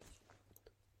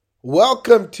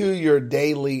Welcome to your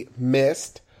daily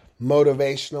missed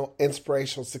motivational,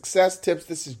 inspirational success tips.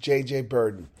 This is JJ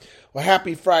Burden. Well,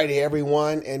 happy Friday,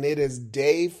 everyone, and it is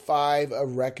day 5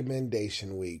 of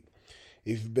recommendation week.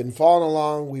 If you've been following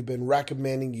along, we've been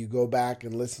recommending you go back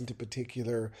and listen to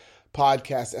particular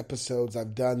podcast episodes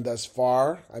I've done thus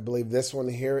far. I believe this one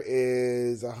here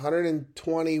is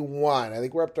 121. I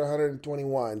think we're up to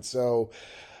 121. So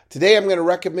today I'm going to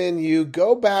recommend you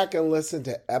go back and listen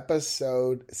to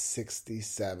episode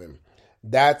 67.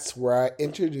 That's where I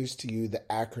introduced to you the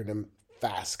acronym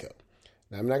FASCO.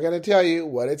 Now, I'm not going to tell you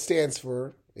what it stands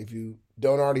for. If you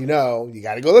don't already know, you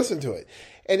got to go listen to it.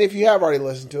 And if you have already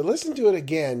listened to it, listen to it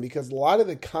again, because a lot of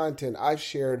the content I've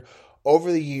shared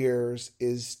over the years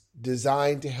is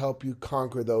designed to help you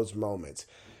conquer those moments.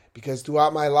 Because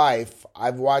throughout my life,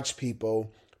 I've watched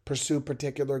people pursue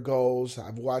particular goals.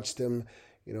 I've watched them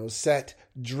set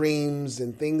dreams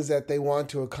and things that they want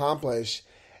to accomplish.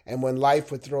 And when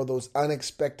life would throw those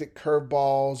unexpected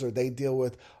curveballs, or they deal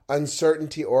with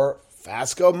uncertainty or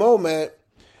FASCO moment,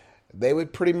 they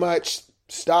would pretty much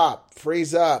stop,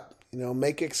 freeze up,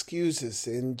 make excuses,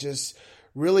 and just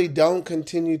really don't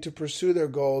continue to pursue their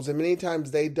goals. And many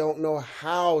times they don't know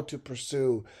how to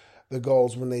pursue the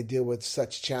goals when they deal with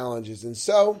such challenges. And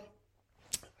so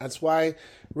that's why I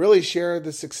really share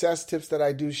the success tips that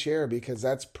I do share, because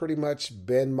that's pretty much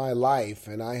been my life.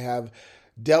 And I have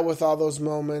dealt with all those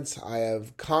moments. I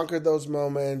have conquered those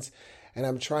moments. And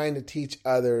I'm trying to teach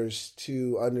others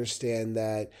to understand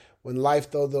that when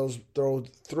life throw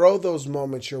those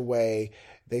moments your way,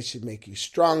 they should make you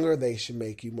stronger. They should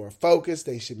make you more focused.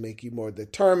 They should make you more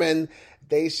determined.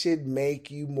 They should make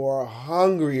you more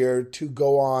hungrier to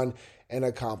go on and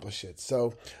accomplish it.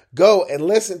 So go and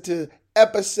listen to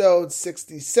episode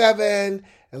 67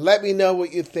 and let me know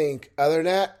what you think. Other than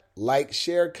that, like,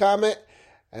 share, comment,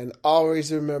 and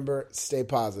always remember, stay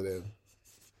positive.